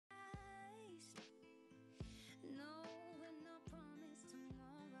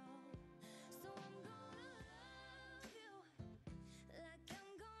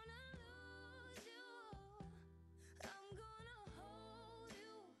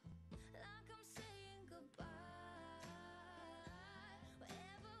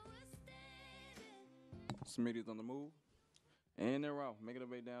Smitty's on the move. And they're out, making their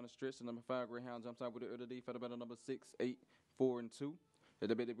way down the stretch. The number 5 Greyhound jumps out with the early lead, followed by the number 6, 8, 4, and 2.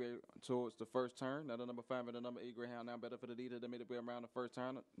 They made their way towards the first turn. Now the number 5 and the number 8 Greyhound now better for the lead. They made their way around the first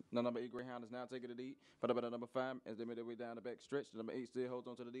turn. The number 8 Greyhound is now taking the lead, followed by the number 5 as they made their way down the back stretch. The number 8 still holds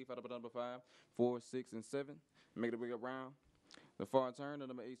on to the lead, followed by the number 5, 4, 6, and 7. Make their way around the far turn. The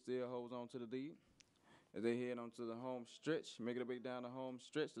number 8 still holds on to the lead. As they head onto the home stretch, making their way down the home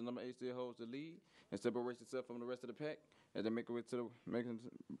stretch, the number 8 still holds the lead and separates itself from the rest of the pack as they make their way to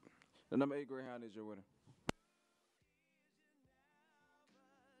the number 8 Greyhound is your winner.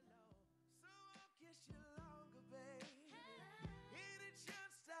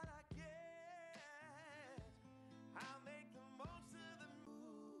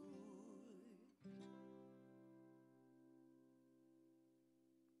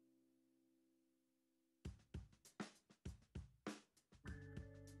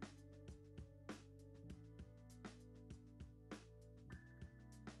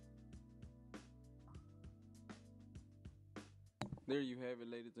 There you have it,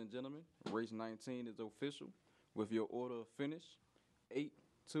 ladies and gentlemen. Race 19 is official with your order of finish 8,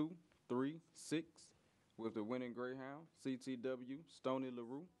 2, 3, 6 with the winning Greyhound, CTW, Stoney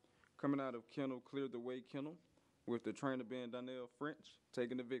LaRue, coming out of Kennel Clear the Way Kennel with the trainer being Donnell French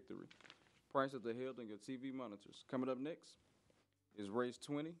taking the victory. Prices are held on your TV monitors. Coming up next is race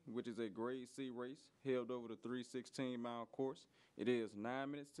 20, which is a grade C race held over the 316-mile course. It is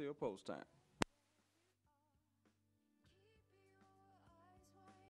 9 minutes till post time.